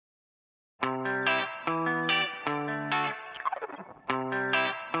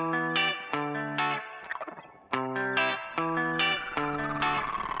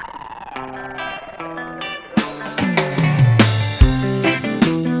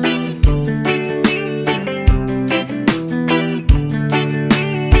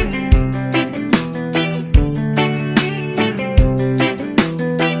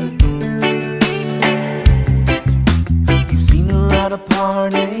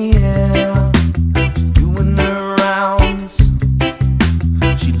yeah. She's doing her rounds.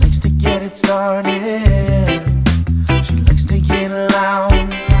 She likes to get it started. She likes to get loud.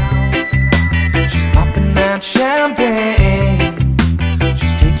 She's popping that champagne.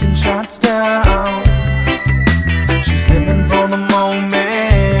 She's taking shots down. She's living for the moment.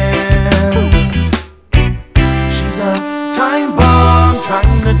 She's a time bomb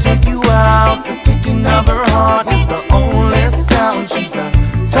trying to take you out. The ticking of her heart is the only sound. She's a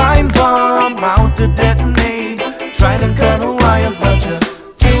time bomb out to detonate. Try to cut her wires but you're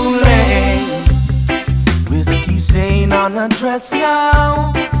too late. Whiskey stain on her dress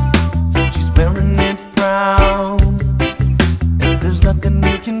now. She's wearing it proud. And there's nothing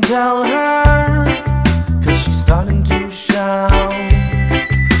you can tell her, 'cause she's starting to shout.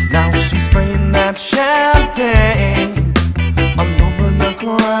 Now she's spraying that champagne.